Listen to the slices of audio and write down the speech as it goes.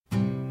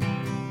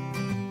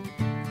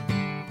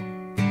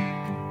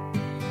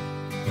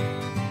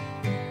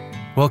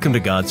Welcome to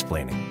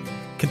Godsplaining,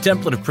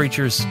 Contemplative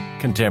Preachers,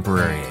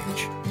 Contemporary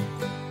Age.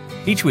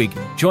 Each week,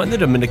 join the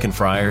Dominican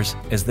friars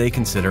as they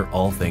consider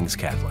all things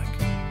Catholic.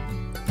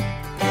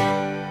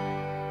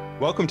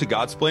 Welcome to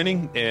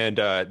Godsplaining, and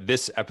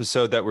this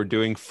episode that we're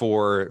doing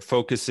for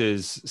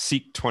Focus's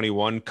Seek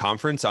 21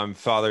 conference. I'm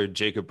Father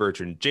Jacob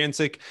Bertrand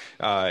Jancic,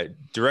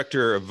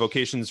 Director of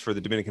Vocations for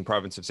the Dominican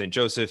Province of St.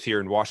 Joseph here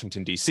in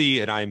Washington,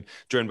 D.C., and I'm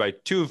joined by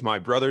two of my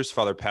brothers,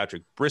 Father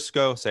Patrick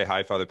Briscoe. Say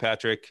hi, Father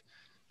Patrick.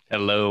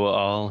 Hello,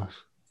 all.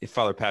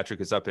 Father Patrick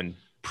is up in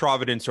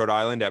Providence, Rhode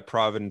Island at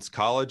Providence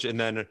College. And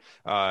then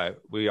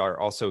we are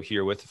also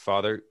here with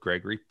Father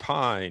Gregory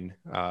Pine.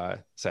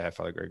 Say hi,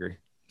 Father Gregory.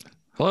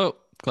 Hello.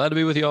 Glad to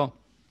be with you all.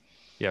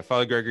 Yeah,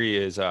 Father Gregory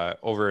is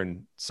over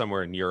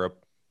somewhere in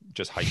Europe,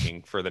 just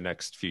hiking for the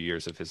next few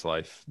years of his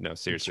life. No,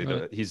 seriously,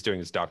 right. He's doing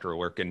his doctoral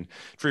work in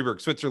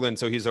Freiburg, Switzerland.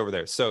 So he's over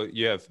there. So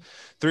you have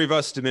three of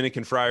us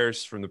Dominican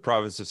friars from the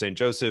province of St.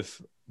 Joseph,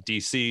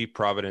 DC,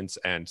 Providence,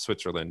 and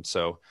Switzerland.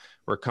 So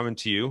we're coming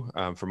to you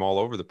from all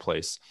over the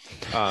place.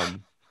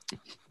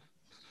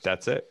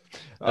 That's it.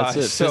 That's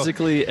it.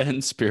 Physically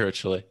and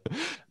spiritually.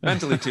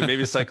 Mentally too,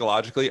 maybe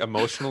psychologically,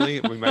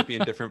 emotionally, we might be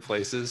in different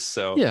places.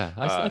 So yeah,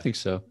 I think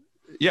so.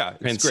 Yeah.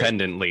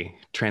 Transcendently.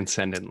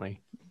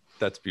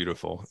 That's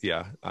beautiful.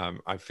 Yeah.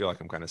 I feel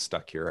like I'm kind of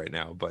stuck here right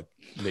now, but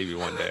maybe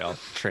one day I'll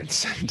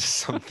transcend to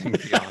something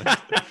beyond.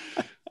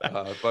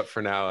 But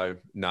for now,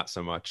 not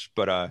so much.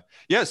 But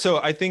yeah,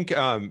 so I think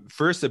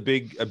first a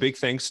big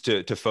thanks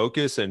to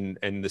Focus and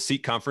the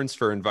Seek Conference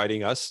for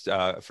inviting us,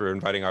 for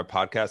inviting our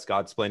podcast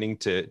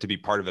Godsplaining to be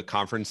part of the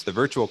conference, the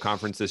virtual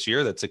conference this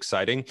year. That's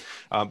exciting.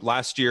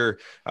 Last year,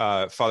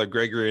 Father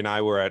Gregory and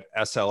I were at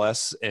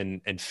SLS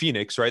in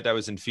Phoenix, right? That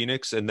was in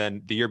Phoenix, and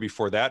then the year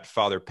before that,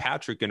 Father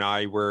Patrick and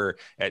I were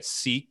at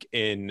Seek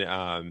in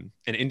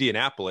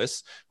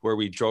Indianapolis, where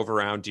we drove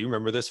around. Do you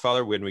remember this,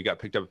 Father? When we got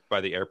picked up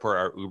by the airport,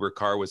 our Uber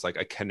car was like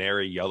a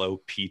canary yellow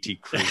PT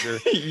Cruiser.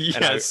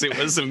 Yes, it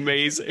was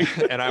amazing.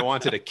 And I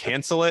wanted to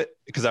cancel it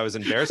because I was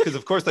embarrassed. Because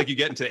of course, like you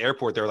get into the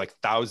airport, there are like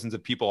thousands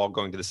of people all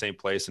going to the same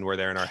place, and we're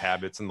there in our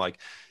habits. And like,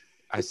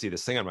 I see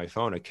this thing on my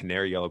phone, a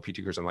canary yellow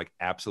PT Cruiser. I'm like,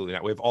 absolutely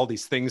not. We have all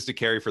these things to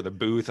carry for the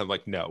booth. I'm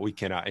like, no, we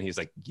cannot. And he's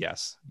like,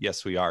 yes,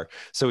 we are.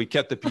 So we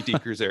kept the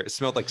PT Cruiser. It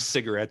smelled like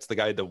cigarettes. The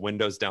guy had the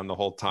windows down the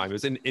whole time. It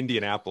was in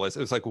Indianapolis.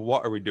 It was like,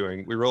 what are we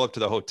doing? We roll up to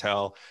the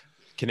hotel,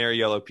 canary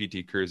yellow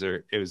PT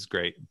Cruiser. It was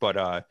great.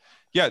 But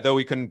yeah, though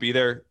we couldn't be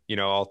there,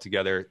 all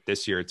together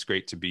this year, it's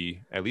great to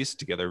be at least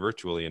together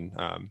virtually. And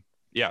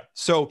yeah,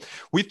 so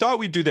we thought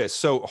we'd do this.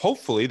 So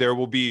hopefully there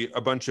will be a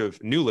bunch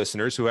of new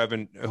listeners who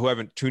haven't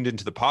tuned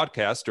into the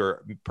podcast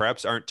or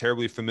perhaps aren't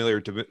terribly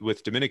familiar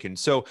with Dominican.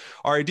 So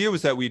our idea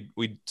was that we'd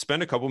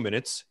spend a couple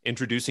minutes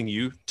introducing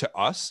you to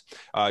us,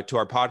 to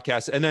our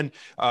podcast. And then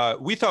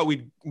we thought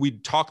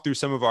we'd talk through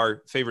some of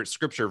our favorite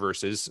scripture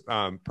verses,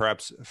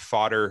 perhaps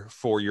fodder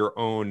for your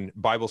own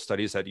Bible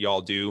studies that y'all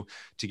do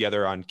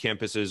together on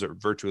campuses or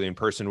virtually in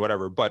person,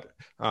 whatever. But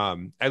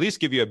at least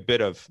give you a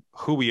bit of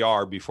who we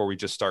are before we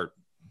just start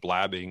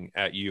blabbing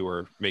at you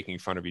or making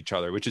fun of each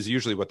other, which is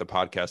usually what the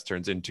podcast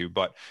turns into,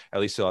 but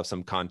at least you'll have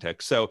some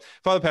context. So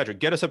Father Patrick,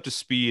 get us up to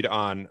speed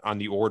on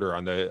the order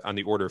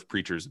of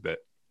preachers a bit.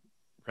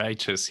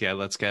 Righteous. Yeah,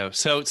 let's go.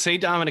 So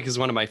St. Dominic is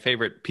one of my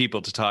favorite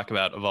people to talk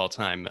about of all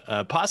time,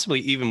 possibly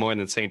even more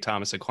than St.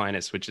 Thomas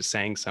Aquinas, which is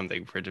saying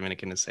something for a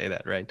Dominican to say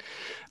that, right?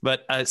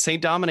 But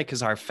St. Dominic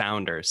is our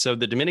founder. So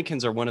the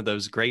Dominicans are one of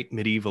those great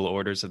medieval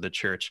orders of the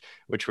church,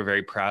 which we're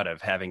very proud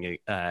of having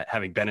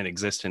been in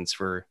existence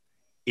for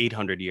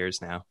 800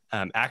 years now.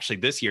 Actually,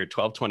 this year,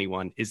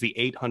 1221, is the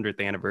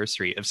 800th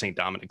anniversary of St.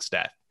 Dominic's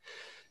death.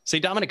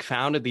 St. Dominic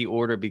founded the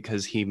order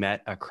because he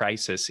met a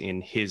crisis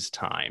in his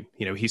time.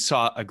 He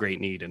saw a great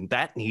need, and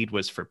that need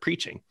was for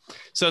preaching.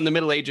 So in the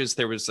Middle Ages,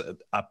 there was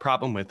a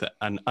problem with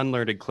an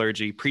unlearned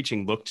clergy.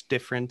 Preaching looked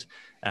different.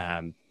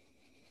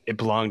 It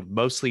belonged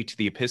mostly to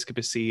the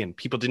episcopacy, and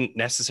people didn't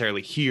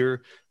necessarily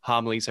hear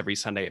homilies every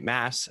Sunday at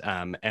Mass,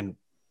 and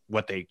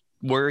what they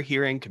were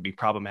hearing could be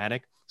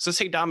problematic. So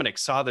St. Dominic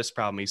saw this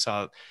problem. He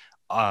saw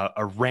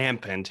a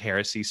rampant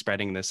heresy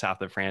spreading in the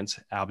south of France,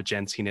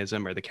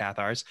 Albigensianism or the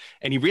Cathars,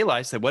 and he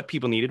realized that what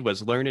people needed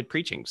was learned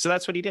preaching. So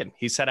that's what he did.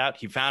 He set out,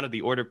 he founded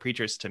the order of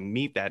preachers to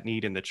meet that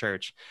need in the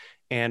church.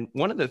 And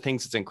one of the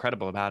things that's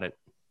incredible about it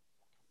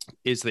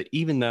is that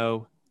even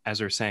though,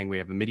 as we're saying, we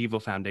have a medieval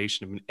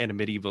foundation and a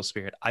medieval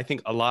spirit, I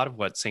think a lot of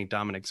what St.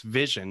 Dominic's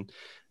vision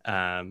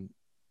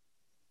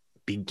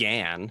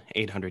began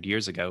 800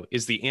 years ago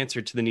is the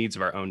answer to the needs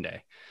of our own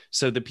day.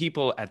 So the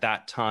people at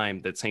that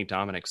time that St.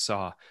 Dominic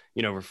saw,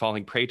 were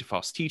falling prey to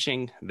false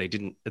teaching. They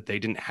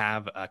didn't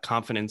have a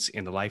confidence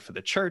in the life of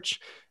the church.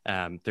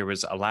 There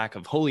was a lack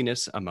of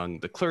holiness among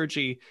the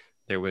clergy.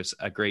 There was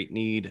a great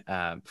need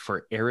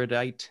for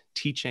erudite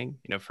teaching,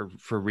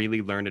 for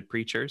really learned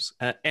preachers.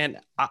 And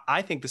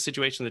I think the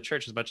situation of the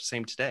church is much the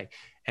same today,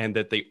 and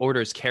that the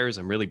order's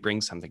charism really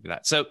brings something to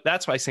that. So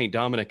that's why St.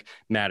 Dominic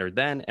mattered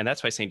then, and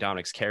that's why St.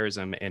 Dominic's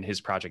charism and his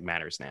project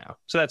matters now.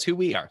 So that's who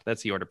we are.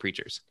 That's the order of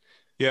preachers.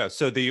 Yeah,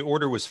 so the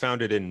order was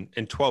founded in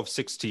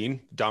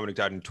 1216. Dominic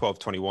died in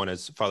 1221,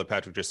 as Father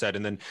Patrick just said.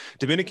 And then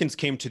Dominicans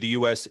came to the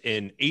U.S.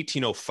 in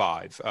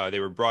 1805.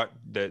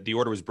 The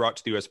order was brought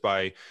to the U.S.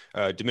 by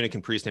a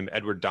Dominican priest named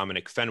Edward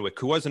Dominic Fenwick,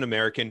 who was an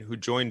American who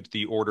joined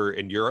the order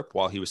in Europe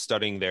while he was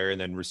studying there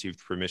and then received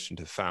permission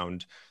to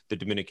found the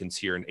Dominicans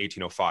here in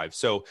 1805.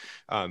 So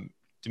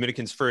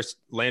Dominicans first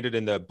landed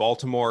in the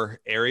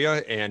Baltimore area,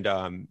 and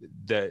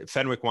the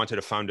Fenwick wanted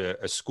to found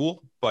a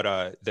school,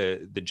 but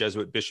the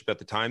Jesuit bishop at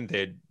the time,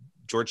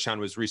 Georgetown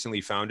was recently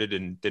founded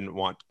and didn't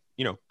want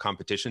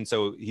competition,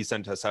 so he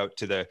sent us out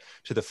to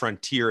the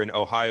frontier in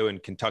Ohio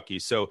and Kentucky.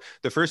 So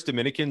the first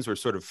Dominicans were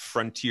sort of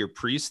frontier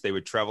priests. They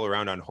would travel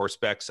around on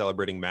horseback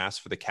celebrating mass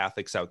for the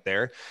Catholics out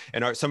there.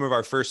 And some of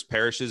our first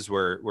parishes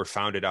were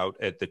founded out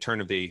at the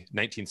turn of the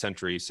 19th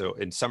century. So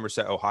in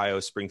Somerset, Ohio,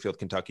 Springfield,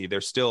 Kentucky,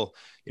 they're still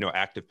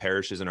active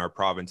parishes in our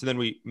province. And then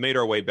we made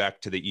our way back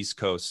to the East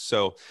Coast.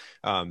 So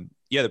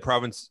the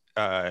province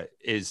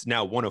is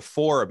now one of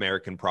 4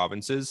 American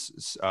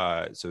provinces.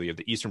 So we have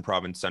the Eastern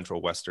Province,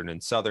 Central, Western,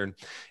 and Southern.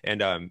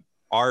 And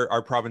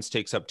our province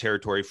takes up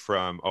territory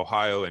from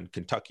Ohio and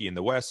Kentucky in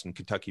the west, and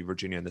Kentucky,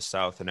 Virginia in the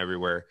south, and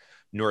everywhere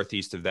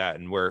northeast of that.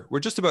 And we're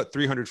just about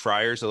 300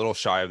 friars, a little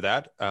shy of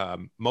that,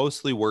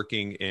 mostly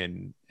working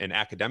in the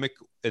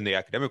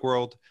academic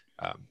world,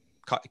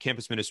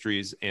 campus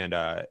ministries,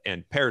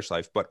 and parish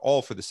life, but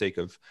all for the sake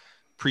of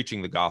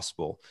preaching the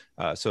gospel.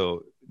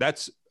 So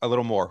that's a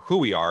little more who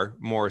we are,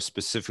 more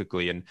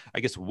specifically, and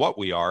I guess what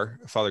we are.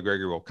 Father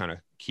Gregory will kind of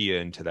key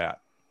into that.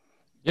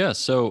 Yeah.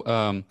 So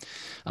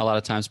a lot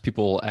of times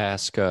people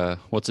ask,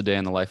 what's a day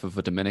in the life of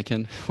a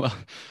Dominican? Well,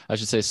 I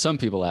should say some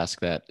people ask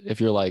that. If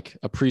you're like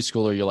a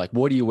preschooler, you're like,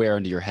 what do you wear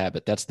under your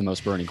habit? That's the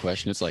most burning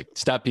question. It's like,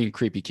 stop being a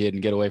creepy kid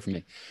and get away from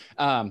me.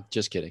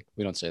 Just kidding.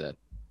 We don't say that.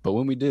 But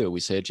when we do, we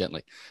say it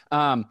gently.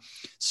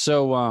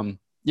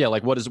 Yeah,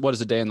 like what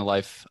does a day in the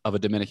life of a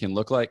Dominican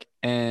look like?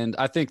 And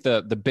I think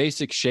the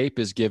basic shape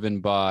is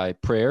given by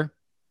prayer,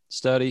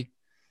 study,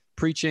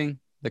 preaching,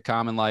 the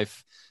common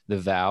life, the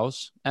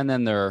vows, and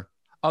then there are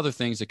other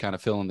things that kind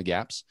of fill in the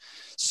gaps.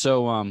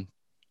 So,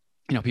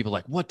 people are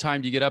like, what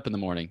time do you get up in the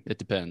morning? It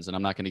depends, and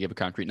I'm not going to give a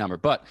concrete number.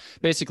 But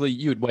basically,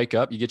 you would wake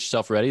up, you get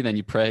yourself ready, then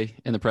you pray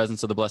in the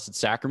presence of the Blessed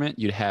Sacrament.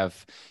 You'd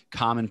have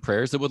common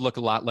prayers that would look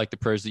a lot like the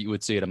prayers that you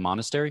would see at a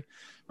monastery.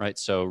 Right.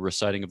 So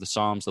reciting of the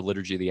Psalms, the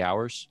Liturgy of the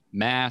Hours,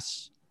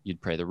 Mass, you'd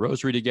pray the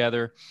Rosary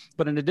together.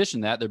 But in addition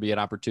to that, there'd be an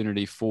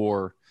opportunity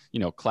for,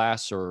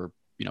 class or,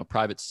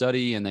 private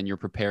study. And then you're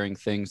preparing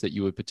things that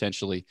you would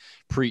potentially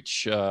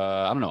preach,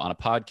 on a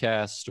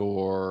podcast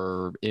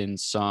or in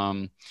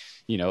some,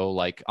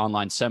 like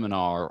online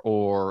seminar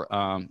or,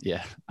 on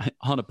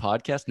a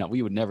podcast. No,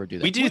 we would never do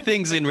that. We do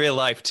things in real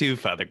life too,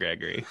 Father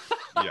Gregory.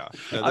 Yeah.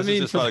 No, this is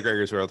just Father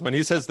Gregory's world. When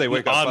he says they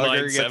wake up,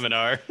 online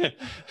seminar.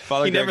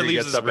 Father Gregory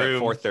gets up at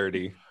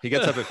 4:30. He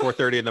gets up at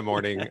 4:30 in the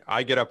morning.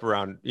 I get up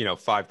around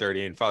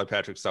 5:30, and Father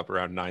Patrick's up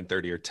around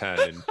 9:30 or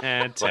 10.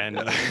 And 10.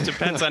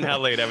 Depends on how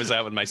late I was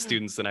out with my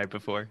students the night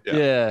before.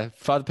 Yeah.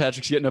 Father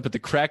Patrick's getting up at the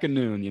crack of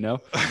noon.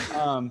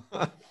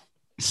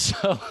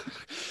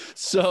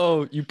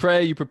 So you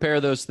pray, you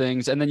prepare those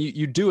things, and then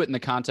you do it in the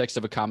context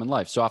of a common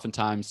life. So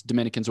oftentimes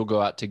Dominicans will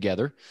go out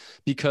together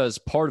because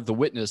part of the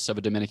witness of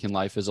a Dominican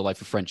life is a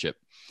life of friendship,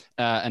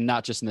 and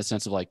not just in the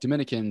sense of like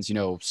Dominicans,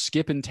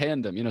 skip in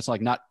tandem. It's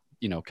like not,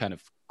 kind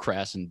of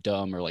crass and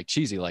dumb or like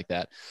cheesy like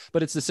that,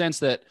 but it's the sense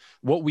that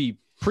what we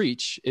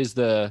preach is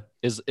the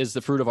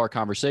fruit of our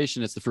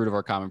conversation. It's the fruit of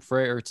our common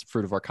prayer. It's the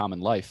fruit of our common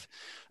life.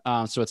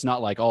 So it's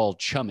not like all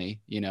chummy,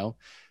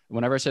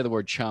 Whenever I say the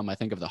word chum, I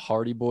think of the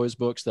Hardy Boys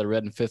books that I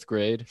read in 5th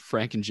grade.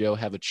 Frank and Joe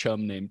have a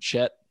chum named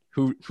Chet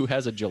who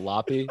has a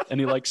jalopy and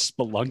he likes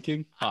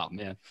spelunking. Oh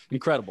man,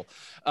 incredible.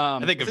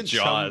 I think of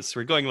Jaws.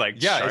 We're going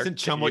like shark, isn't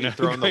chum what you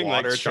throw in the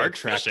water like shark to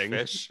attract fishing?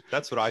 Fish?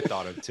 That's what I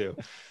thought of too.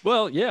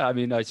 Well, yeah, I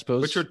mean, I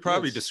suppose. Which would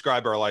probably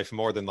describe our life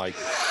more than like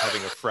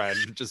having a friend,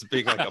 just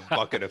being like a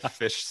bucket of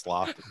fish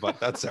slop, but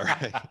that's all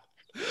right.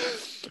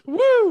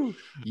 Woo!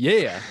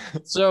 Yeah.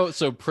 So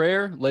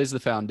prayer lays the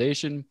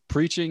foundation.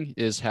 Preaching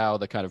is how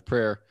the kind of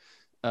prayer,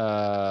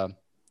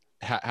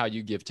 how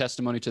you give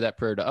testimony to that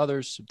prayer to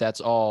others. That's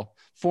all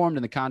formed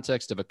in the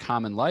context of a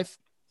common life,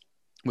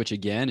 which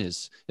again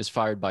is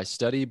fired by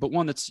study, but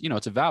one that's,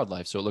 it's a vowed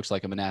life. So it looks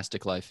like a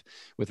monastic life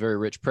with very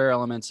rich prayer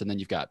elements. And then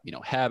you've got,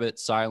 habit,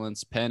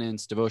 silence,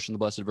 penance, devotion to the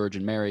Blessed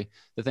Virgin Mary,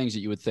 the things that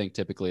you would think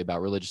typically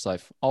about religious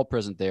life, all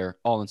present there,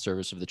 all in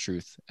service of the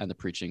truth and the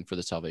preaching for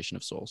the salvation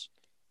of souls.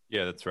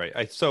 Yeah, that's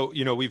right. So,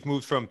 we've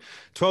moved from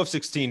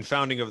 1216,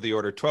 founding of the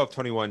order,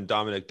 1221,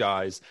 Dominic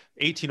dies,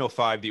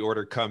 1805, the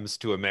order comes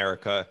to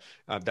America.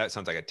 That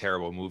sounds like a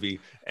terrible movie.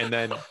 And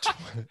then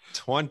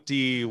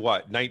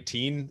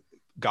 19,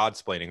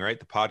 Godsplaining, right?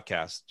 The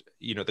podcast,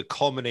 the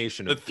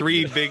culmination of the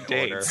 3 big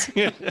days.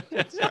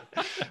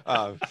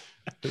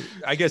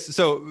 I guess,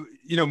 so,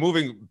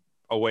 moving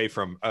away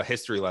from a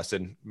history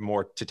lesson,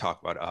 more to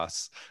talk about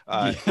us.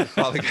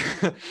 Father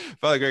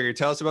Gregory,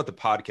 tell us about the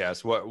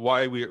podcast.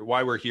 Why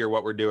we're here,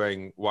 what we're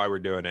doing, why we're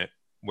doing it,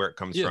 where it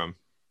comes from.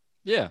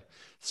 Yeah.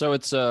 So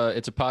it's a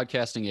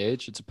podcasting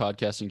age, it's a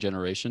podcasting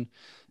generation.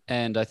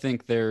 And I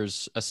think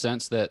there's a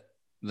sense that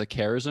the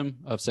charism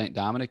of St.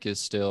 Dominic is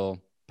still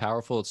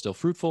powerful, it's still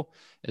fruitful,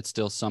 it's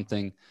still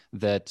something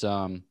that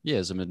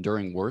is an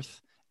enduring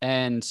worth.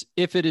 And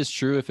if it is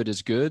true, if it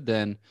is good,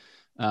 then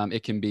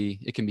it can be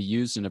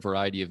used in a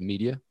variety of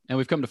media. And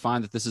we've come to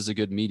find that this is a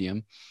good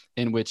medium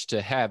in which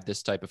to have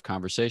this type of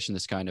conversation,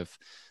 this kind of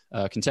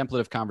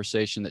contemplative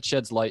conversation that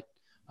sheds light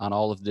on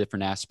all of the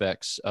different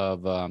aspects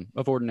of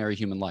ordinary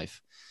human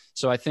life.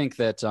 So I think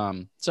that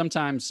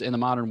sometimes in the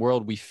modern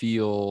world, we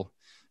feel,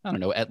 I don't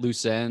know, at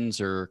loose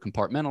ends or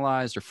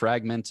compartmentalized or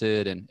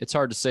fragmented. And it's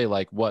hard to say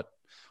like what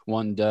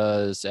one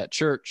does at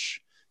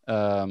church,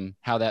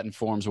 how that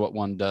informs what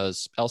one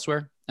does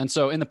elsewhere. And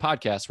so in the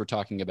podcast, we're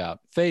talking about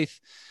faith,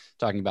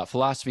 talking about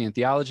philosophy and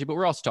theology, but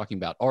we're also talking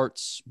about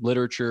arts,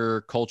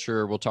 literature,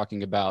 culture. We're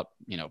talking about,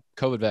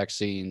 COVID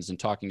vaccines and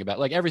talking about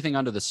like everything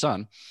under the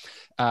sun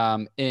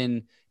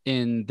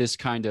in this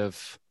kind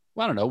of,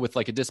 I don't know, with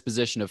like a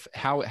disposition of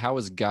how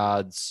is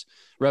God's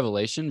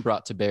revelation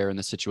brought to bear in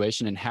the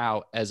situation, and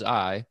how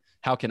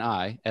can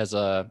I, as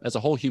a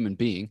whole human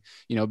being,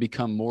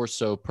 become more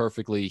so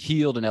perfectly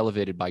healed and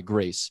elevated by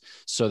grace,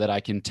 so that I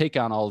can take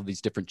on all of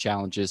these different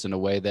challenges in a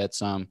way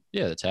that's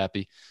that's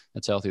happy,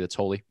 that's healthy, that's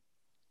holy.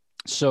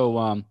 So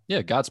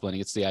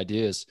Godsplaining. It's the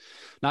idea is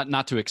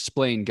not to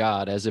explain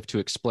God as if to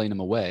explain him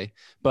away,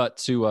 but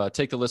to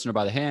take the listener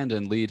by the hand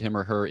and lead him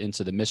or her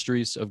into the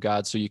mysteries of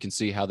God, so you can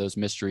see how those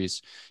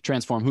mysteries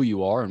transform who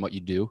you are and what you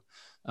do,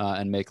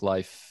 and make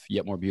life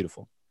yet more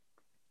beautiful.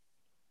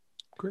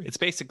 Great. It's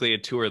basically a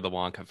tour of the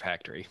Wonka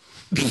factory.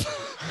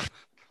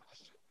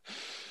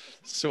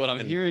 So what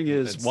I'm hearing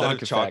is instead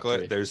Wonka of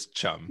chocolate, factory. there's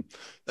chum.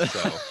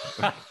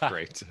 So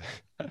great.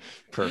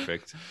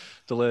 Perfect.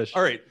 Delish.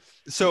 All right.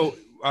 So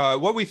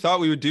what we thought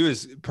we would do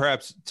is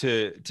perhaps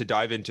to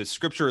dive into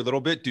scripture a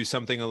little bit, do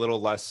something a little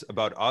less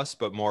about us,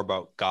 but more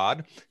about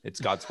God. It's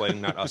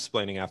Godsplaining, not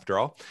us-splaining after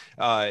all.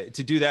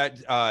 To do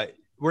that,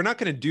 we're not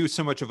going to do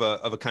so much of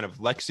a kind of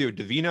Lectio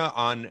Divina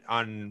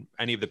on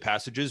any of the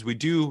passages. We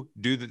do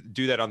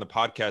that on the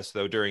podcast,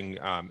 though, during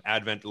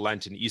Advent,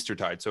 Lent, and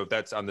Eastertide. So if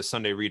that's on the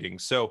Sunday reading.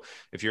 So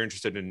if you're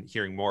interested in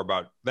hearing more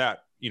about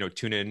that,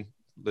 tune in,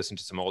 listen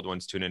to some old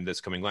ones, tune in this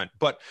coming Lent.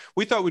 But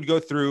we thought we'd go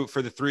through,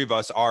 for the three of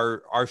us,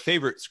 our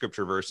favorite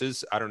scripture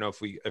verses. I don't know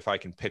if I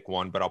can pick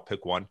one, but I'll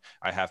pick one.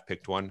 I have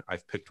picked one.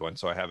 I've picked one,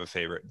 so I have a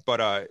favorite.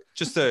 But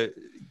just to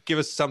give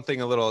us something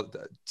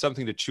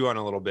to chew on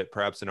a little bit,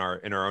 perhaps in our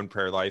own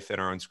prayer life,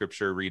 in our own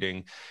scripture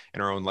reading,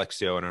 in our own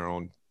Lectio, in our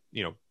own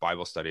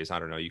Bible studies. I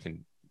don't know. You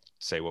can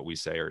say what we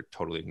say or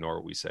totally ignore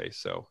what we say.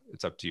 So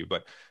it's up to you.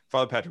 But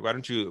Father Patrick, why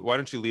don't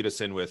you lead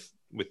us in with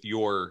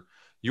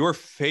your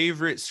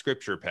favorite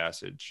scripture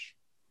passage?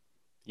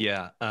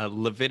 Yeah,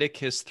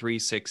 Leviticus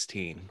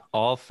 3:16.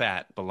 All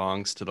fat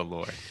belongs to the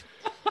Lord.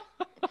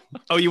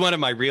 Oh, you wanted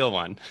my real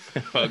one?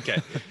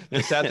 Okay.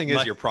 The sad thing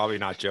is, you're probably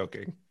not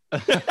joking.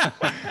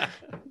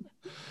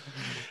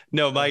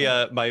 No,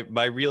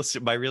 my real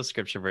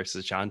scripture verse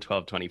is John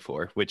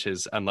 12:24, which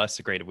is, unless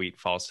the grain of wheat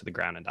falls to the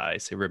ground and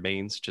dies, it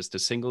remains just a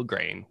single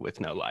grain with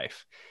no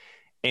life.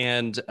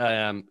 And,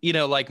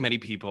 like many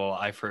people,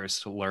 I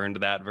first learned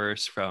that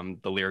verse from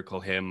the lyrical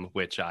hymn,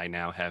 which I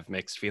now have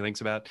mixed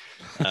feelings about.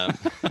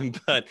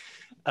 But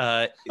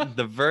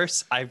the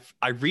verse I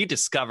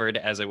rediscovered,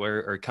 as it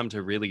were, or come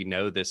to really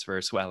know this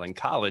verse well in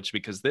college,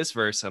 because this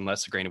verse,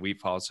 unless a grain of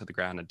wheat falls to the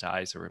ground and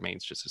dies, it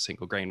remains just a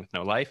single grain with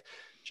no life.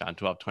 John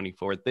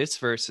 12:24. This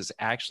verse is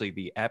actually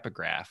the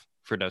epigraph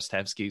for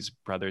Dostoevsky's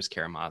Brothers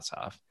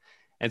Karamazov.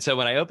 And so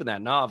when I opened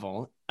that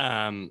novel,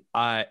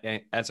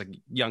 I, as a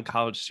young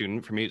college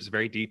student, for me, it was a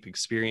very deep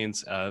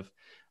experience of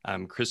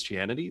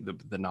Christianity.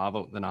 The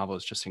novel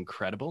is just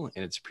incredible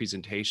in its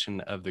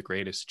presentation of the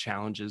greatest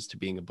challenges to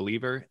being a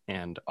believer,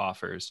 and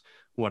offers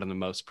one of the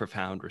most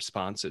profound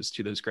responses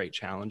to those great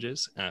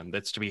challenges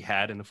that's to be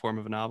had in the form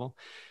of a novel.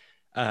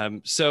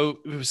 So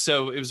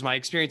it was my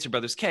experience of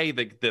Brothers K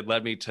that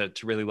led me to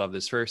really love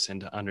this verse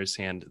and to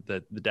understand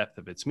the depth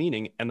of its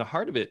meaning. And the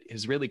heart of it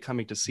is really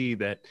coming to see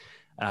that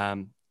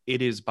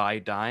it is by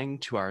dying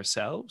to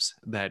ourselves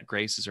that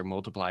graces are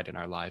multiplied in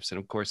our lives. And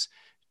of course,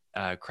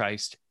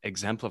 Christ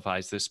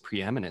exemplifies this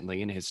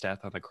preeminently in his death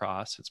on the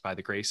cross. It's by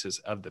the graces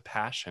of the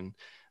passion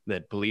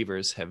that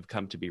believers have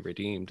come to be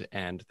redeemed,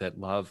 and that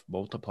love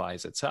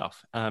multiplies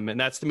itself. And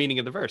that's the meaning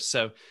of the verse.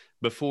 So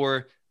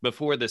before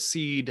the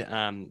seed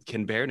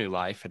can bear new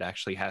life, it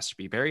actually has to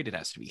be buried. It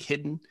has to be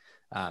hidden.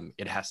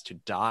 It has to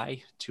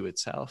die to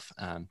itself.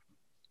 And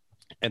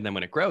then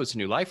when it grows,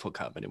 new life will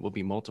come and it will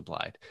be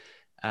multiplied.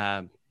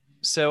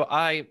 So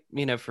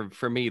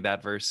for me,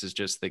 that verse is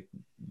just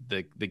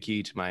the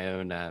key to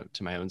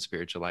my own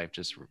spiritual life.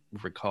 Just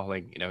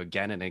recalling,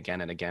 again and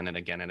again and again and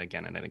again and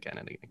again and again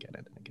and again and again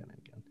and again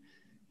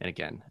and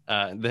again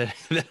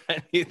that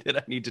I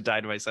need to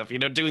die to myself.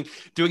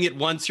 Doing it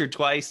once or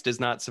twice does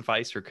not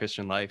suffice for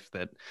Christian life.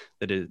 That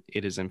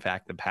it is in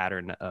fact the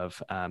pattern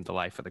of the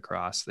life of the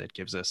cross that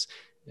gives us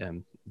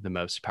the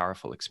most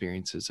powerful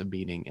experiences of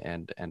meaning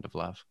and of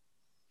love.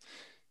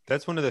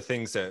 That's one of the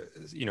things that,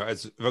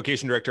 as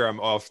vocation director, I'm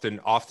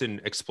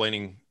often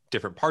explaining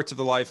different parts of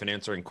the life and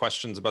answering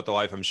questions about the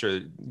life. I'm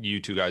sure you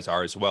two guys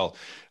are as well.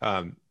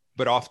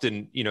 But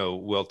often,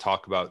 we'll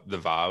talk about the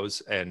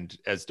vows, and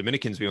as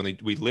Dominicans,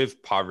 we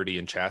live poverty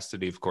and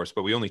chastity, of course,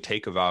 but we only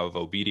take a vow of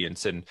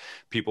obedience. And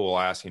people will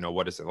ask,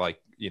 what is it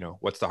like?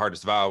 What's the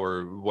hardest vow,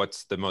 or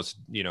what's the most,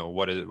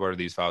 what are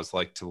these vows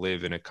like to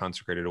live in a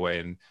consecrated way?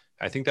 And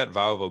I think that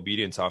vow of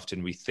obedience,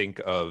 often we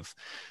think of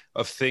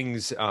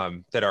things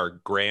that are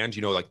grand,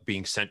 like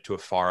being sent to a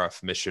far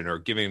off mission, or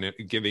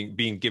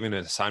being given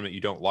an assignment you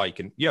don't like.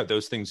 And yeah,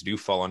 those things do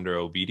fall under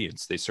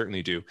obedience. They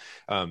certainly do.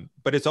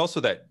 But it's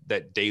also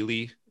that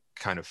daily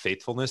kind of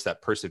faithfulness,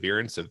 that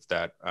perseverance of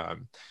that,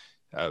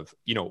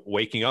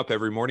 waking up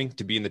every morning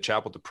to be in the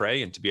chapel to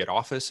pray, and to be at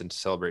office, and to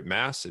celebrate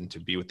mass, and to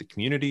be with the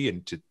community,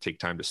 and to take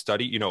time to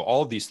study.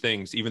 All of these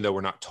things, even though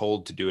we're not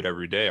told to do it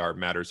every day, are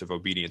matters of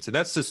obedience. And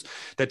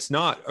that's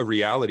not a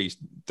reality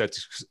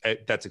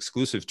that's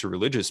exclusive to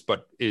religious,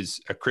 but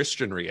is a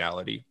Christian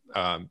reality.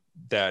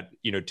 That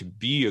to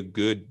be a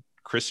good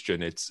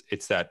Christian,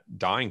 it's that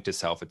dying to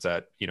self. It's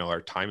that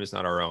our time is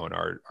not our own,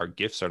 our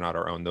gifts are not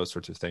our own, those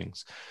sorts of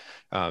things.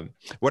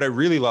 What I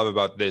really love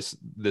about this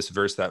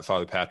verse that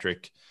Father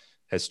Patrick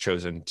has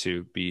chosen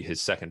to be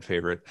his second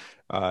favorite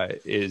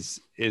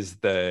is in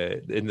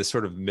the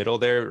sort of middle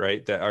there,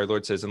 right? That our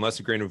Lord says, unless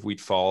a grain of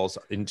wheat falls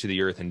into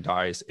the earth and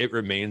dies, it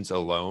remains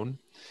alone.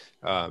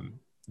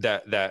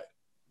 That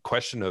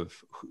question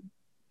of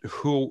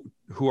who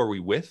are we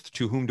with?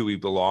 To whom do we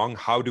belong?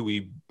 How do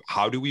we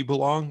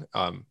belong?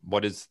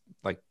 What is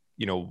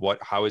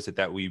how is it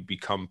that we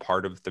become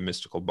part of the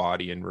mystical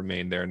body and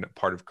remain there and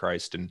part of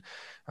Christ? And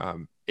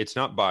it's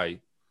not by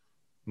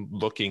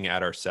looking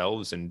at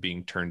ourselves and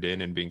being turned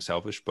in and being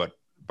selfish, but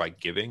by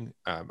giving.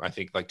 I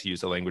think, like, to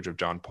use the language of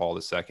John Paul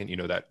II,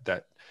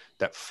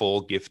 that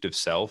full gift of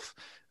self,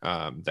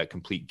 that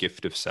complete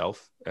gift of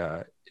self.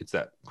 It's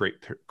that great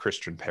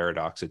Christian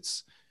paradox.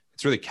 It's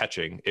really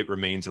catching. It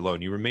remains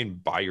alone. You remain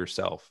by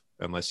yourself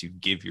unless you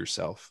give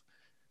yourself.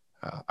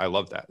 I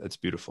love that. That's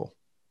beautiful.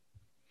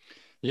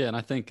 Yeah, and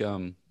I think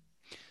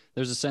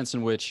there's a sense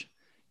in which,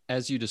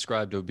 as you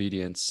described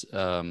obedience,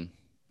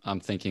 I'm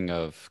thinking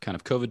of kind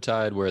of COVID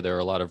tide, where there are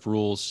a lot of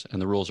rules,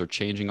 and the rules are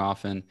changing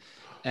often.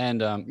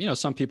 And,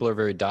 some people are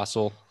very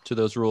docile to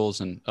those rules,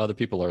 and other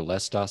people are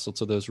less docile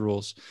to those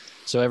rules.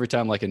 So every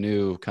time like a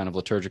new kind of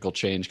liturgical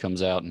change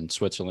comes out in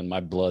Switzerland, my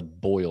blood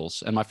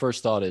boils. And my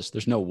first thought is,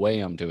 there's no way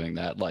I'm doing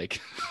that.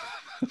 Like,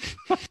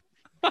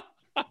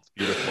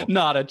 beautiful.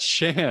 Not a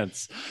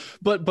chance.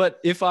 But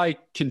if I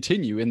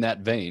continue in that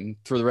vein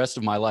for the rest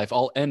of my life,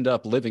 I'll end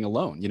up living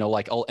alone.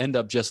 I'll end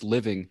up just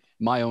living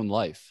my own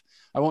life.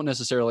 I won't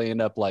necessarily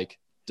end up like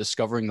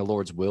discovering the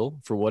Lord's will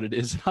for what it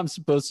is I'm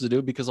supposed to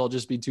do, because I'll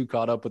just be too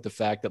caught up with the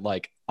fact that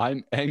like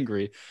I'm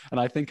angry and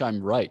I think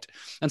I'm right.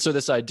 And so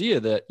this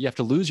idea that you have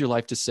to lose your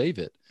life to save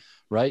it,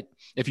 right?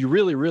 If you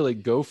really, really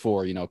go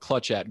for,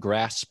 clutch at,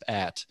 grasp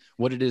at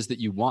what it is that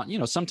you want,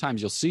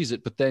 sometimes you'll seize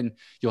it, but then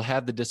you'll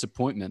have the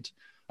disappointment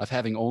of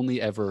having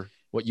only ever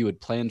what you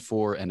had planned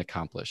for and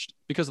accomplished,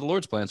 because the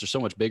Lord's plans are so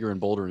much bigger and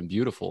bolder and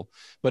beautiful.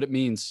 But it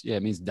means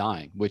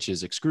dying, which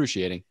is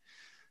excruciating,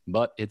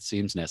 but it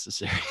seems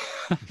necessary.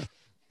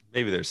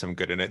 Maybe there's some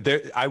good in it.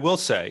 There, I will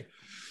say,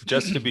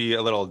 just to be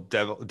a little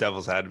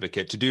devil's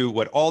advocate, to do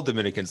what all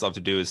Dominicans love to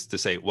do is to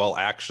say, well,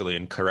 actually,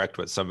 and correct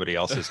what somebody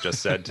else has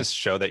just said to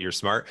show that you're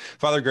smart.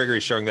 Father Gregory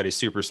is showing that he's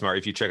super smart.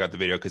 If you check out the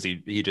video, because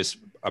he just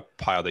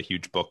piled a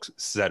huge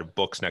set of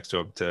books next to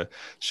him to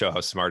show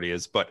how smart he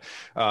is. But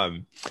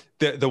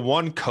the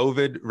one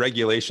COVID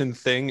regulation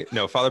thing,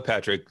 no, Father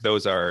Patrick,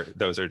 those are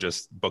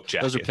just book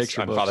jackets. Those are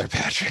picture on books. Father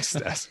Patrick's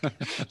desk.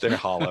 They're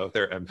hollow.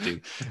 They're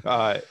empty.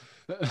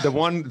 The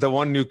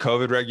one new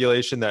COVID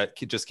regulation that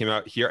just came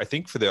out here, I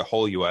think for the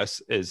whole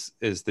U.S. is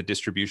the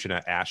distribution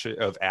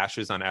of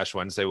ashes on Ash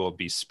Wednesday will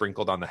be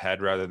sprinkled on the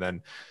head rather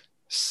than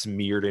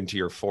smeared into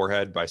your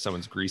forehead by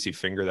someone's greasy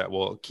finger. That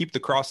will keep the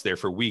cross there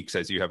for weeks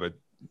as you have a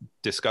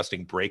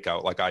disgusting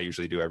breakout like I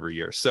usually do every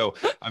year. So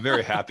I'm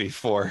very happy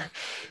for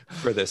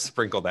the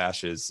sprinkled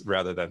ashes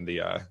rather than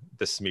the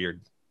smeared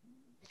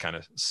kind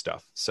of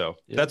stuff. So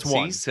that's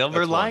one.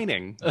 Silver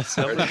lining.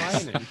 Silver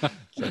lining.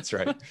 That's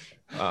right.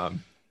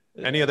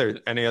 Any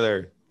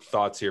other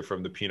thoughts here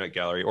from the peanut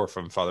gallery or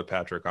from Father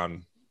Patrick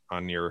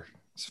on your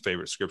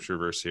favorite scripture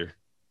verse here?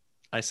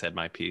 I said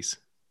my piece.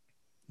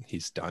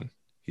 He's done.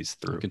 He's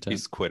through.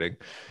 He's quitting.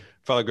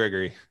 Father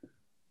Gregory,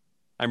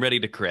 I'm ready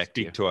to correct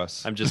you. Speak to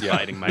us. I'm just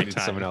biding my need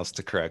time. someone else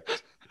to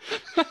correct.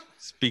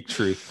 Speak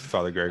truth,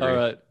 Father Gregory. All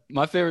right.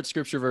 My favorite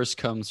scripture verse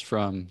comes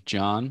from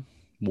John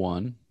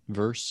 1,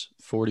 verse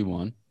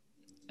 41.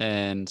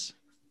 And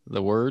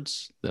the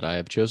words that I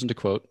have chosen to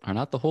quote are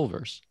not the whole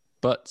verse,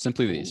 but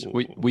simply these.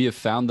 We have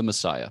found the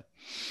Messiah.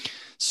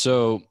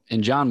 So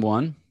in John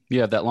 1,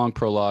 you have that long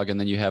prologue, and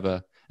then you have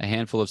a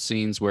handful of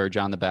scenes where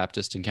John the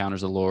Baptist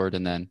encounters the Lord,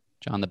 and then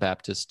John the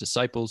Baptist's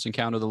disciples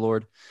encounter the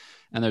Lord.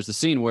 And there's the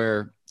scene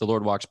where the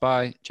Lord walks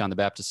by. John the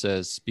Baptist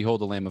says,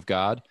 "Behold the Lamb of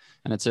God."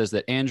 And it says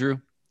that Andrew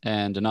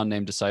and an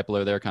unnamed disciple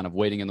are there kind of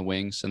waiting in the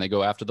wings, and they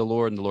go after the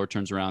Lord, and the Lord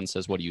turns around and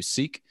says, "What do you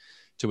seek?"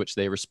 To which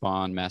they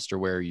respond, "Master,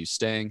 where are you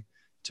staying?"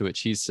 To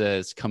which he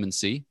says, "Come and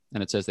see."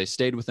 And it says they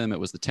stayed with him. It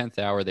was the 10th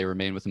hour. They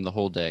remained with him the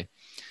whole day.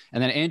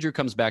 And then Andrew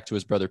comes back to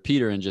his brother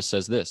Peter and just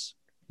says this.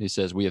 He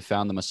says, "We have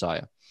found the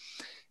Messiah."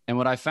 And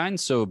what I find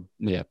so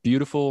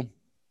beautiful,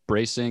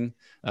 bracing,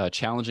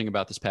 challenging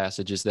about this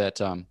passage is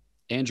that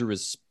Andrew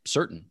is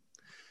certain.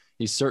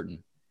 He's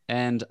certain.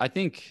 And I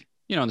think,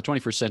 in the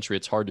 21st century,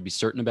 it's hard to be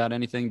certain about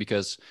anything,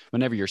 because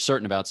whenever you're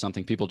certain about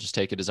something, people just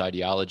take it as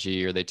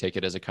ideology, or they take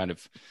it as a kind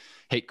of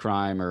hate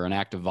crime or an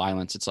act of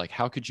violence. It's like,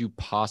 how could you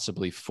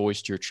possibly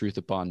foist your truth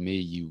upon me,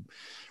 you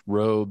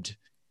robed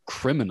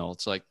criminal?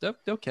 It's like,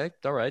 okay,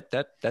 all right,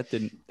 that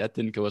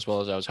didn't go as well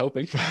as I was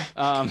hoping,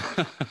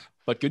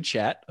 but good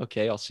chat.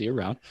 Okay, I'll see you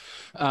around.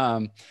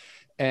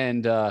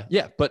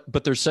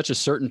 But there's such a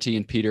certainty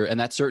in Peter, and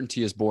that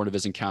certainty is born of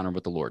his encounter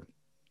with the Lord.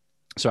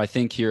 So I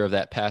think here of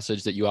that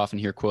passage that you often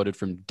hear quoted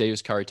from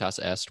Deus Caritas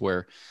Est,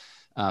 where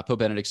Pope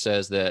Benedict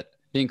says that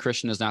being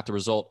Christian is not the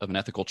result of an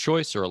ethical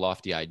choice or a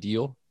lofty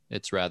ideal.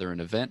 It's rather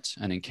an event,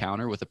 an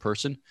encounter with a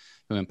person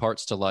who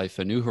imparts to life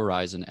a new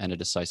horizon and a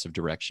decisive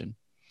direction.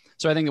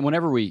 So I think that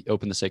whenever we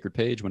open the sacred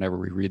page, whenever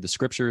we read the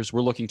scriptures,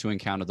 we're looking to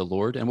encounter the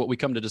Lord. And what we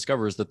come to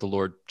discover is that the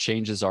Lord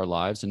changes our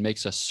lives and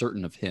makes us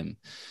certain of him.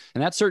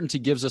 And that certainty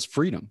gives us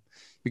freedom,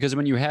 because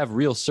when you have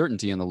real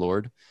certainty in the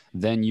Lord,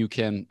 then you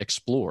can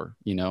explore.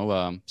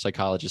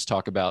 Psychologists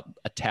talk about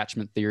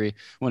attachment theory.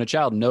 When a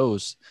child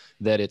knows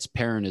that its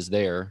parent is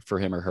there for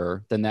him or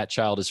her, then that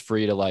child is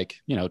free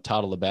to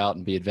toddle about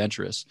and be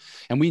adventurous.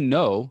 And we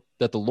know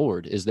that the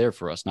Lord is there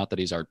for us, not that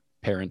he's our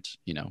parent.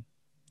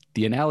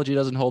 The analogy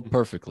doesn't hold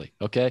perfectly,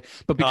 okay?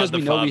 But because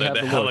we know we have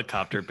the Lord,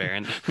 helicopter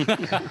parent,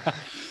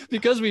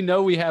 because we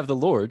know we have the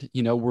Lord,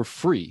 we're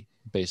free.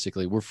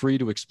 Basically, we're free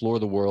to explore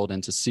the world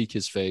and to seek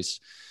his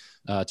face,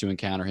 to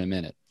encounter him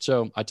in it.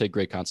 So I take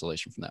great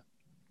consolation from that.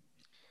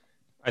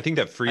 I think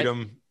that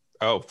freedom.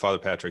 Father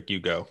Patrick, you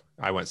go.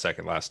 I went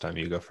second last time.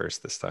 You go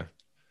first this time.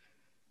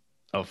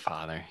 Oh,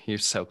 Father, you're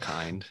so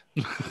kind.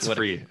 It's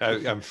free.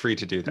 I'm free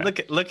to do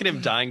that. Look at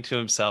him dying to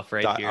himself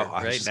here, I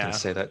was right just now. Gonna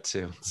say that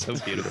too. So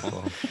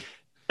beautiful.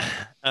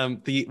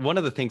 One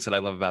of the things that I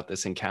love about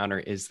this encounter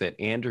is that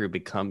Andrew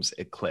becomes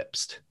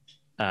eclipsed.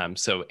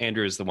 So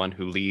Andrew is the one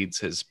who leads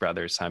his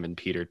brother Simon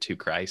Peter to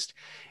Christ,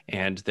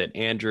 and that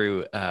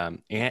Andrew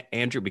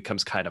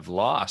becomes kind of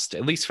lost,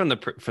 at least from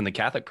the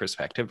Catholic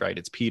perspective, right?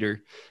 It's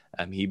Peter.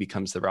 He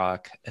becomes the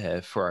rock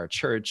for our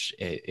church.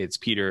 It's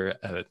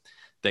Peter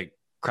that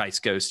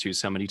Christ goes to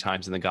so many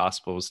times in the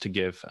Gospels to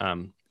give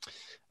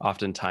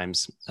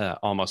oftentimes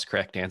almost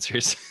correct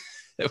answers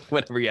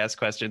whenever he asks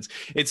questions.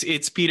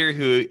 It's Peter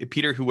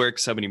who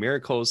works so many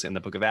miracles in the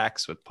book of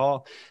Acts with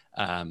Paul,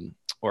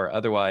 or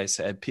otherwise.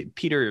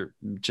 Peter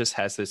just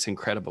has this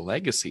incredible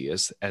legacy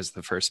as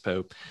the first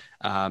pope,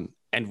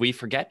 and we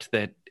forget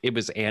that it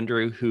was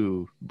Andrew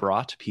who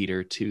brought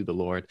Peter to the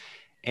Lord.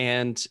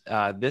 And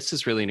this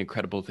is really an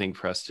incredible thing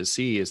for us to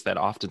see, is that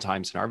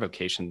oftentimes in our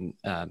vocation,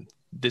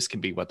 this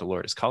can be what the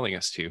Lord is calling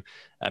us to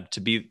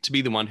be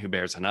the one who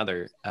bears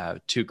another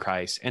to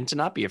Christ, and to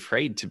not be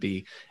afraid to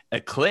be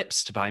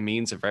eclipsed by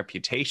means of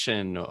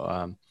reputation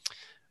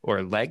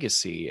or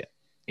legacy.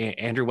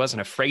 Andrew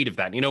wasn't afraid of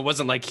that. It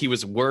wasn't like he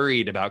was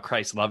worried about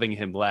Christ loving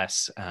him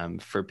less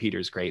for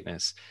Peter's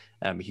greatness.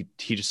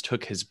 He just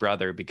took his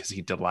brother because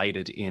he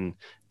delighted in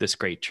this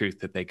great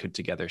truth that they could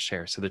together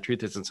share. So the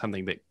truth isn't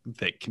something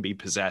that can be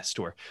possessed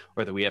or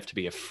that we have to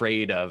be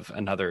afraid of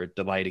another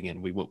delighting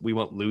in. We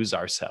won't lose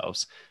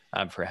ourselves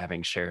for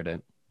having shared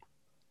it.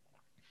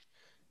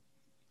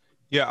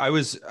 Yeah, I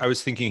was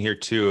thinking here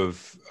too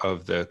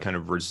of the kind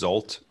of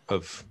result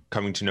of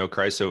coming to know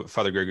Christ. So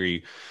Father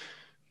Gregory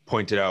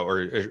pointed out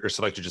or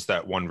selected just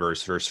that one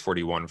verse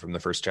 41 from the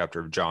first chapter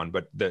of John,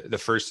 but the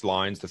first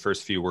lines, the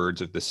first few words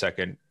of the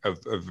second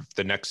of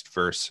the next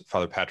verse,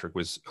 Father Patrick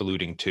was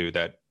alluding to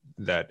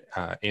that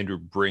Andrew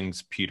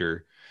brings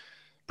Peter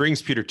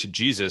to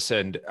Jesus.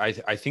 And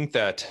I think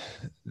that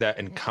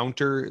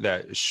encounter,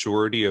 that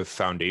surety of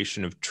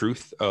foundation of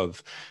truth,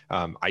 of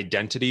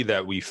identity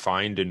that we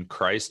find in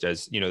Christ,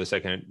 as the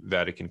Second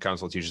Vatican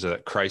Council teaches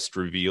that Christ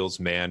reveals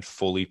man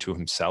fully to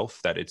himself,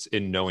 that it's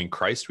in knowing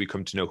Christ we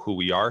come to know who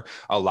we are,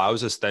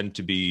 allows us then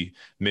to be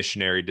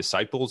missionary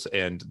disciples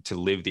and to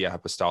live the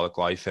apostolic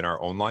life in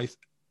our own life.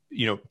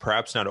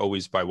 Perhaps not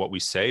always by what we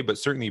say, but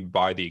certainly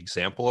by the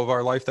example of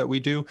our life that we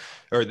do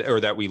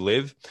or that we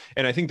live.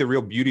 And I think the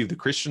real beauty of the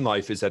Christian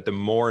life is that the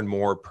more and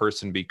more a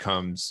person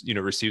becomes,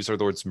 receives our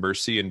Lord's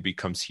mercy and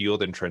becomes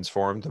healed and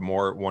transformed, the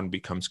more one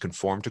becomes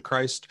conformed to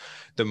Christ,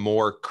 the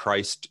more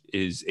Christ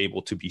is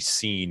able to be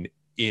seen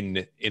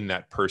in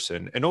that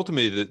person. And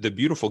ultimately the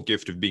beautiful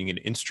gift of being an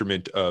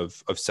instrument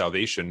of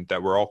salvation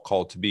that we're all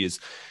called to be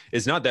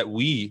is not that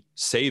we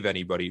save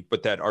anybody,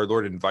 but that our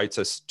Lord invites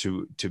us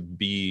to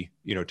be,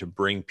 to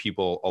bring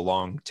people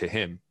along to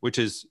him, which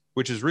is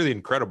really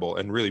incredible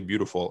and really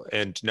beautiful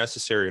and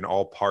necessary in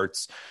all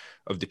parts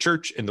of the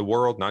church in the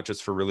world, not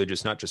just for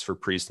religious, not just for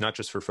priests, not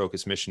just for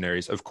focused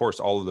missionaries, of course,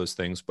 all of those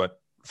things,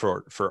 but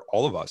for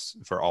all of us,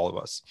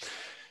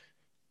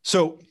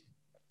 So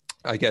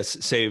I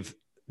guess save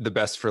the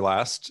best for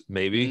last,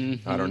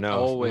 maybe. I don't know.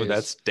 Always.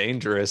 That's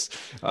dangerous.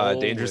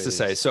 Dangerous to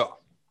say. So,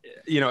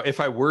 if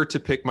I were to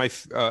pick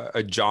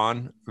a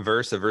John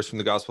verse, a verse from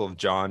the Gospel of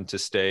John to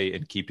stay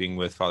in keeping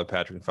with Father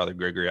Patrick and Father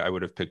Gregory, I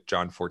would have picked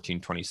John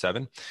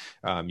 14:27.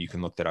 You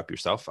can look that up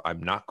yourself.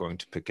 I'm not going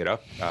to pick it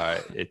up.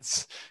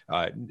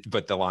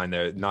 But the line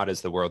there, not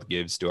as the world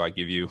gives, do I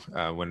give you,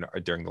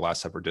 during the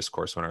Last Supper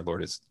discourse, when our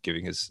Lord is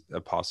giving his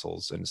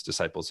apostles and his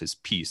disciples his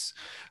peace,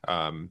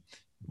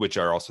 which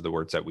are also the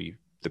words that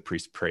the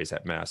priest prays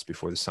at Mass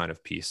before the sign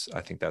of peace.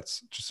 I think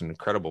that's just an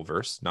incredible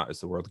verse. Not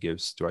as the world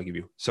gives, do I give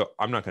you. So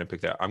I'm not going to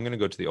pick that. I'm going to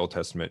go to the Old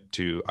Testament,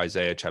 to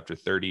Isaiah chapter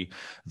 30,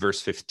 verse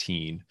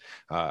 15.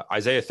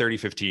 Isaiah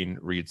 30:15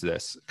 reads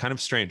this. Kind of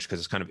strange because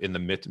it's kind of in the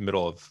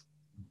middle of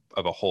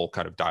a whole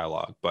kind of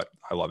dialogue, but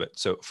I love it.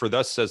 So, for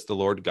thus says the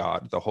Lord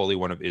God, the Holy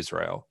One of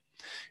Israel,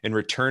 in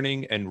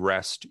returning and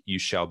rest you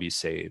shall be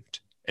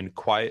saved, and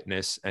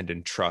quietness and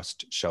in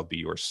trust shall be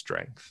your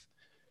strength.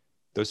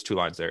 Those two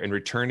lines there. In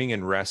returning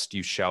and rest,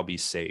 you shall be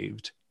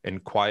saved. In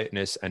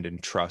quietness and in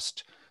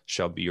trust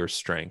shall be your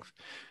strength.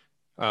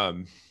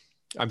 I'm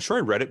sure I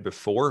read it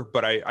before,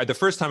 but the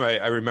first time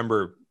I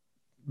remember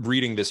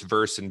reading this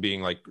verse and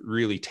being like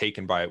really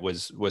taken by it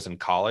was in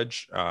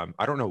college.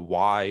 I don't know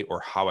why or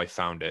how I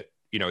found it.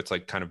 It's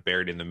like kind of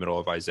buried in the middle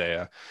of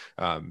Isaiah.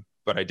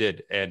 But I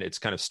did, and it's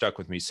kind of stuck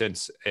with me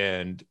since.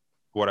 And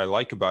what I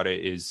like about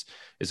it is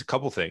a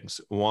couple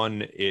things.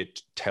 One,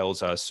 it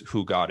tells us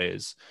who God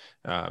is,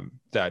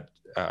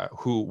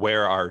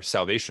 where our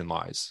salvation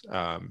lies,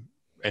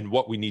 and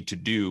what we need to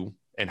do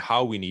and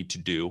how we need to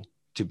do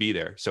to be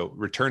there. So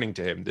returning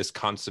to him, this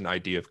constant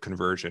idea of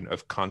conversion,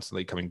 of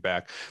constantly coming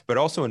back, but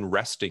also in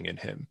resting in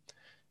him,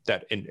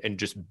 that and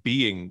just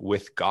being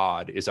with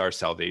God is our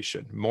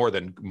salvation, more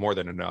than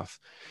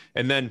enough.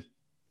 And then,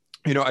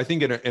 I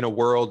think in a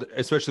world,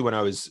 especially when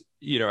I was,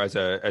 as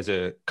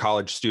a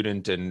college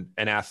student and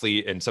an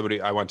athlete and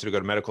somebody, I wanted to go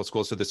to medical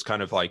school. So this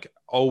kind of like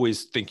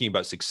always thinking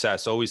about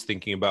success, always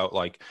thinking about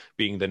like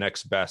being the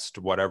next best,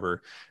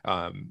 whatever.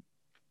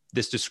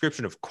 This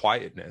description of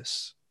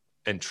quietness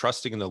and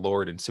trusting in the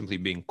Lord and simply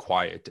being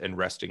quiet and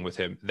resting with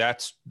him.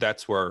 That's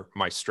where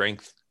my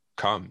strength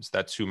comes.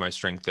 That's who my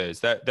strength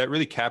is. That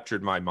really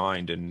captured my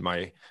mind and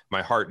my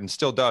heart, and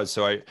still does.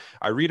 So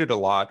I read it a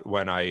lot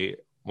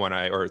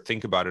or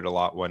think about it a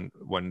lot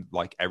when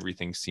like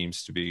everything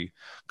seems to be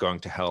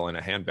going to hell in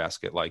a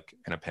handbasket, like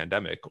in a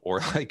pandemic, or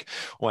like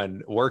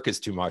when work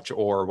is too much,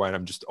 or when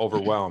I'm just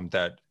overwhelmed.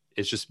 That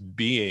it's just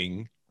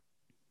being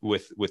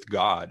with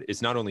God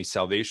is not only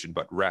salvation,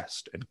 but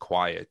rest and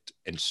quiet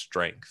and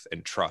strength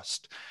and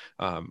trust.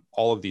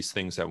 All of these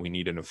things that we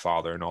need in a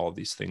father, and all of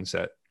these things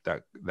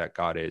that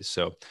God is.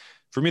 So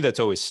for me, that's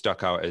always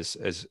stuck out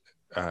as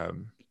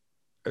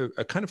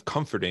a kind of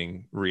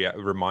comforting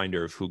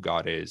reminder of who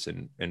God is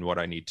and what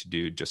I need to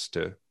do just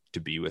to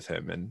be with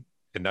him. And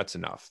that's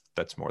enough.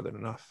 That's more than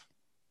enough.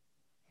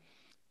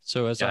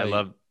 So I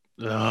love,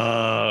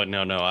 oh,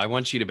 no, I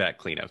want you to back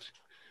cleanup.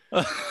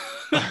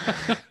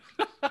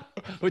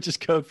 Which is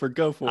code for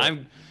go for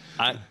it.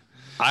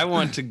 I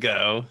want to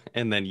go,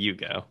 and then you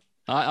go.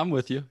 I'm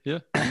with you. Yeah.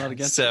 I'm not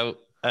against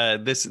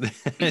it.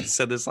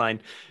 This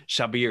line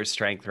shall be your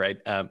strength, right?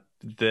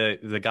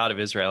 The God of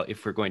Israel,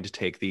 if we're going to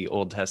take the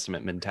Old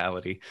Testament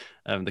mentality,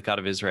 the God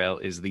of Israel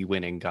is the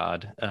winning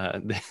God.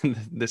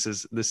 This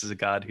is a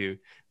God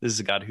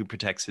who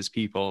protects his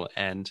people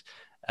and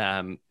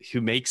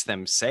who makes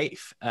them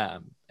safe.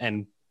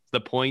 And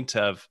the point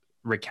of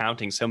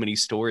recounting so many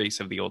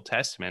stories of the Old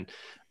Testament,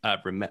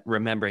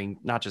 remembering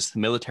not just the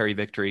military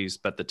victories,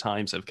 but the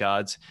times of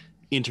God's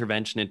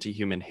intervention into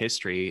human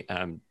history,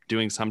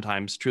 doing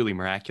sometimes truly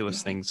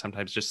miraculous things,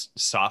 sometimes just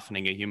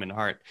softening a human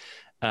heart.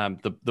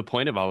 The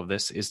point of all of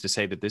this is to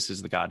say that this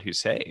is the God who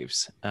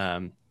saves,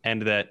 and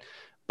that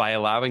by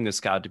allowing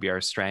this God to be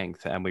our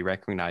strength, and we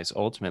recognize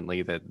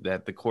ultimately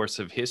that the course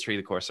of history,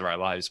 the course of our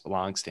lives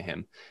belongs to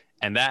him.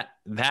 And that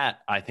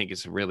I think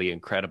is a really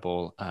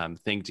incredible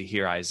thing to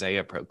hear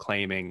Isaiah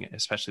proclaiming,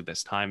 especially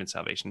this time in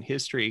salvation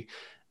history,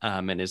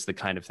 and is the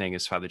kind of thing,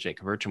 as Father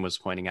Jacob Bertram was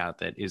pointing out,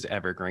 that is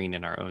evergreen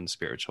in our own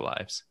spiritual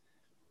lives.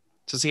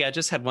 So see, I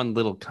just had one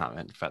little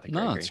comment, Father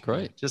Gregory. No, it's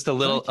great. Just a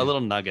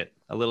little nugget,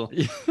 a little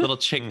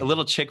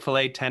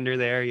Chick-fil-A tender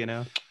there,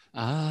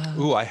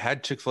 Ooh, I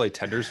had Chick-fil-A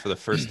tenders for the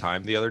first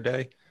time the other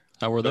day.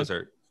 How were those? Those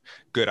are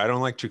good. I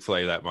don't like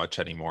Chick-fil-A that much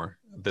anymore.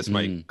 This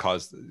might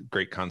cause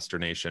great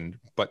consternation,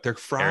 but their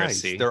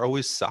fries, they're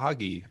always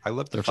soggy. I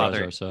love the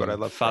fries, but I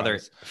love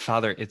fries.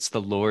 Father, it's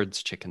the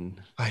Lord's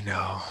chicken. I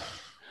know.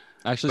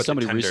 Actually, but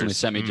somebody recently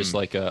sent me just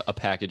like a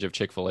package of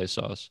Chick-fil-A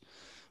sauce,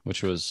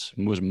 which was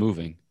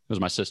moving. It was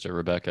my sister,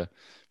 Rebecca.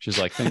 She's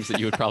like, things that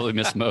you would probably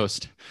miss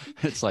most.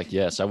 It's like,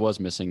 yes, I was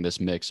missing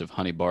this mix of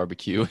honey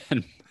barbecue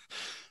and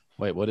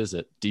wait, what is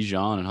it?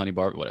 Dijon and honey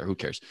barbecue, whatever. Who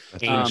cares?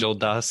 Angel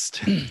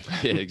dust.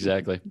 Yeah,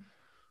 exactly.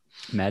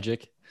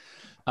 Magic.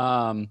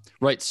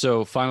 Right.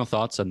 So final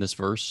thoughts on this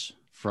verse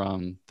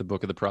from the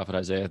book of the prophet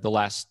Isaiah, the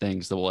last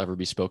things that will ever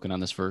be spoken on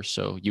this verse.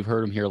 So you've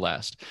heard them here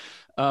last.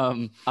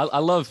 I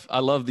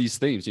love these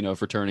themes,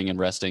 of returning and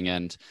resting.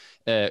 And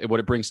what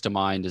it brings to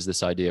mind is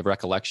this idea of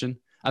recollection.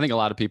 I think a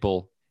lot of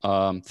people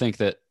think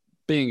that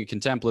being a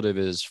contemplative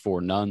is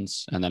for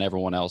nuns, and then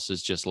everyone else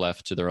is just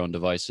left to their own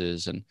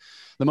devices. And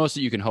the most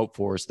that you can hope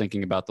for is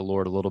thinking about the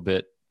Lord a little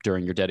bit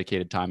during your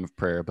dedicated time of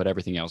prayer, but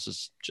everything else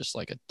is just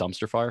like a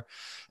dumpster fire.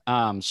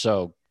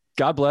 So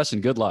God bless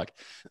and good luck.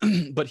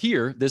 But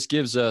here, this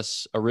gives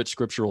us a rich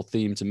scriptural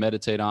theme to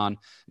meditate on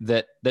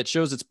that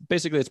shows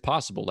it's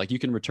possible. Like, you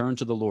can return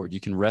to the Lord, you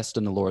can rest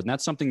in the Lord. And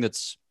that's something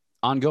that's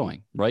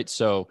ongoing, right?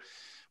 So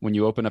when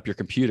you open up your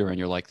computer and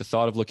you're like, the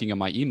thought of looking at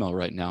my email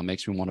right now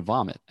makes me want to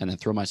vomit, and then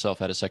throw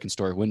myself out a second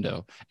story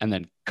window and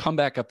then come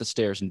back up the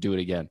stairs and do it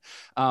again.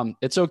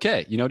 It's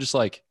okay. Just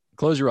like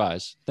close your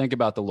eyes, think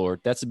about the Lord.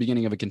 That's the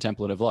beginning of a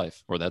contemplative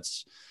life, or that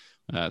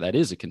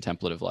is a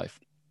contemplative life.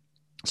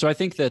 So I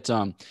think that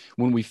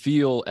when we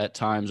feel at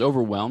times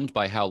overwhelmed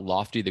by how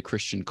lofty the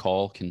Christian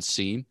call can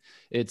seem,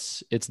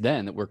 it's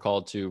then that we're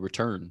called to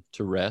return,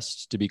 to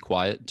rest, to be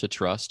quiet, to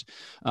trust,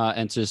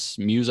 and to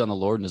muse on the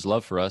Lord and his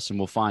love for us. And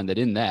we'll find that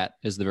in that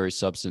is the very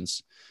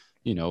substance,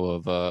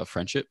 of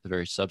friendship, the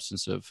very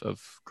substance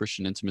of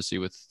Christian intimacy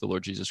with the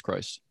Lord Jesus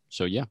Christ.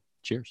 So yeah,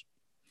 cheers.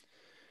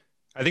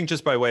 I think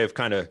just by way of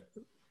kind of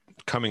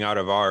coming out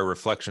of our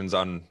reflections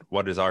on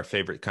what is our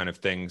favorite kind of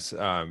things,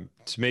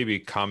 to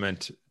maybe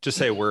just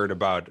say a word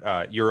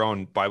about your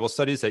own Bible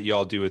studies that you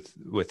all do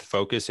with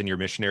Focus and your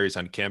missionaries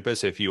on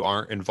campus. If you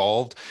aren't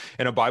involved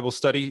in a Bible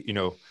study,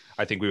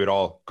 I think we would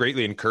all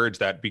greatly encourage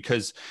that,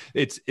 because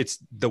it's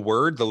the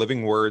word, the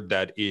living word,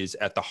 that is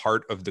at the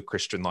heart of the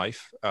Christian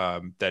life.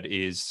 That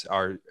is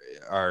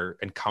our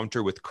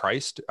encounter with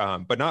Christ,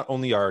 but not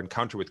only our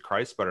encounter with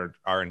Christ, but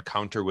our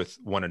encounter with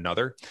one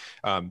another.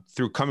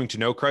 Through coming to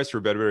know Christ,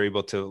 we're better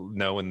able to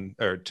know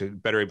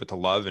better able to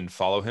love and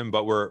follow him.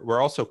 But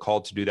we're also called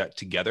to do that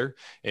together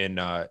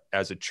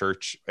as a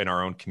church in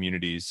our own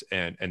communities.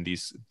 And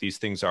these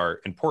things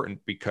are important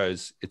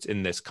because it's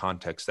in this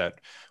context that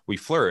we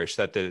flourish,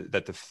 that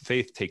the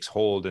faith takes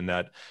hold, and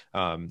that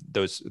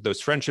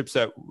those friendships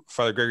that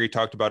Father Gregory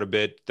talked about a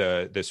bit,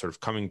 the sort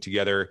of coming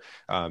together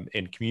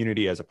in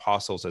community as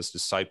apostles, as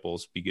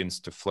disciples, begins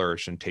to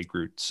flourish and take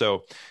root.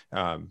 So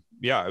I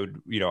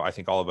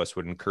think all of us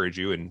would encourage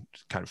you in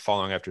kind of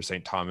following after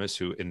St. Thomas,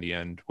 who in the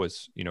end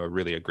was,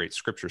 really a great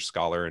scripture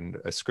scholar and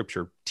a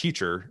scripture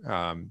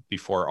teacher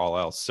before all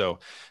else. So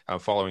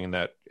following in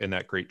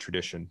that great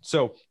tradition.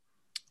 So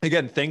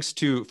again, thanks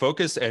to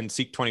Focus and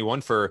Seek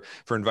 21 for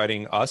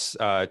inviting us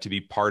to be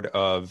part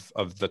of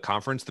the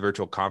conference, the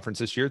virtual conference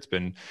this year. It's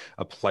been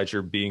a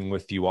pleasure being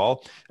with you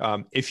all.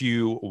 If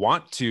you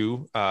want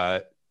to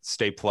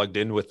stay plugged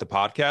in with the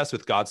podcast,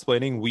 with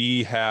Godsplaining,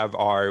 we have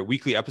our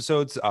weekly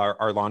episodes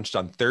are launched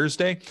on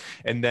Thursday.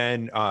 And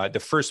then the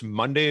first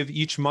Monday of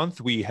each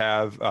month, we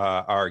have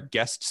our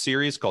guest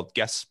series called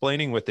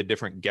Guestsplaining, with a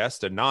different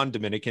guest, a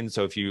non-Dominican.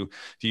 So if you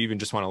even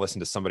just want to listen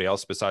to somebody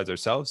else besides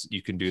ourselves,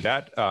 you can do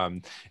that.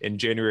 In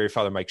January,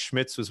 Father Mike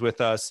Schmitz was with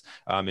us.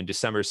 In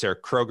December,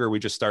 Sarah Kroger. We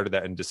just started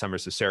that in December.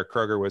 So Sarah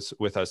Kroger was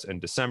with us in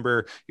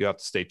December. You'll have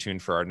to stay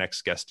tuned for our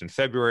next guest in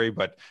February,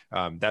 but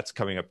that's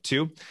coming up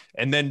too.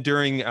 And then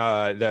during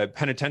the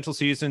penitential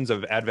seasons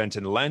of Advent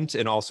and Lent,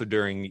 and also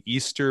during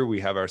Easter,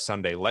 we have our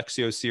Sunday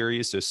Lectio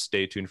series. So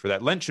stay tuned for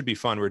that. Lent should be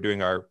fun. We're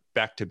doing our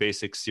Back to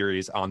Basics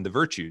series on the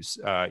virtues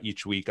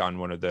each week on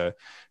one of the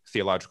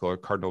theological or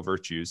cardinal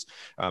virtues.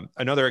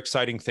 Another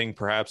exciting thing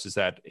perhaps is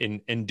that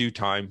in due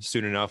time,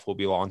 soon enough, we'll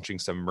be launching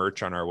some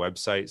merch on our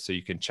website. So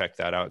you can check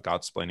that out,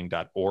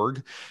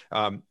 godsplaining.org.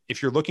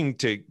 If you're looking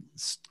to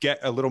get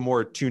a little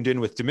more tuned in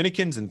with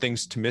Dominicans and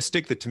things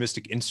Thomistic, the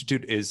Thomistic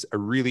Institute is a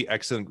really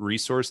excellent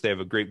resource. They have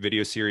a great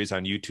video series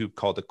on YouTube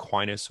called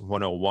Aquinas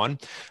 101.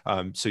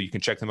 So you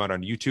can check them out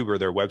on YouTube or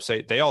their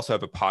website. They also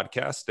have a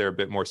podcast. They're a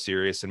bit more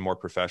serious and more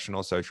professional.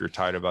 So if you're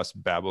tired of us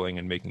babbling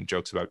and making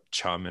jokes about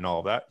chum and all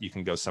of that, you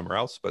can go somewhere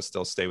else, but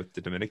still stay with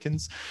the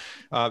Dominicans.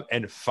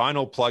 And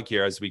final plug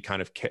here, as we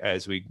kind of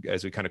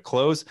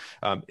close,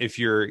 if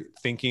you're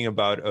thinking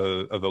about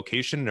a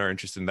vocation and are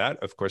interested in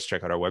that, of course,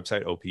 check out our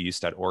website,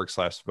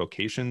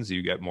 opeast.org/vocations.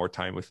 You get more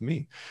time with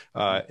me.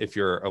 If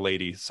you're a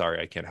lady, sorry,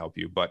 I can't help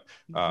you, but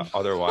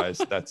otherwise,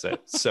 that's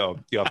it. So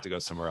you'll have to go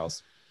somewhere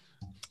else.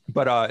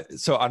 But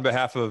so on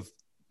behalf of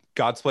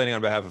Godsplaining,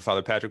 on behalf of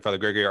Father Patrick, Father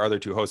Gregory, our other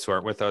two hosts who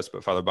aren't with us,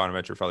 but Father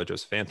Bonaventure, Father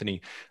Joseph Anthony,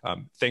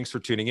 thanks for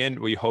tuning in.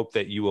 We hope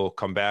that you will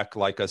come back,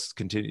 like us,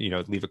 continue,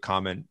 leave a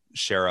comment,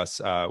 share us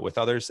with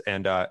others.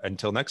 And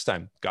until next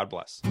time, God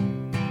bless.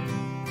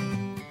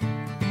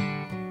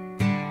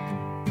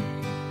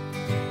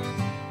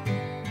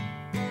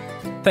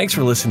 Thanks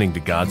for listening to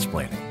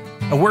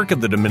Godsplaining, a work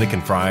of the Dominican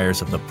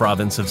Friars of the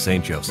province of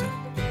St. Joseph.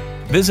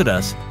 Visit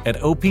us at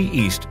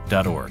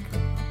opeast.org.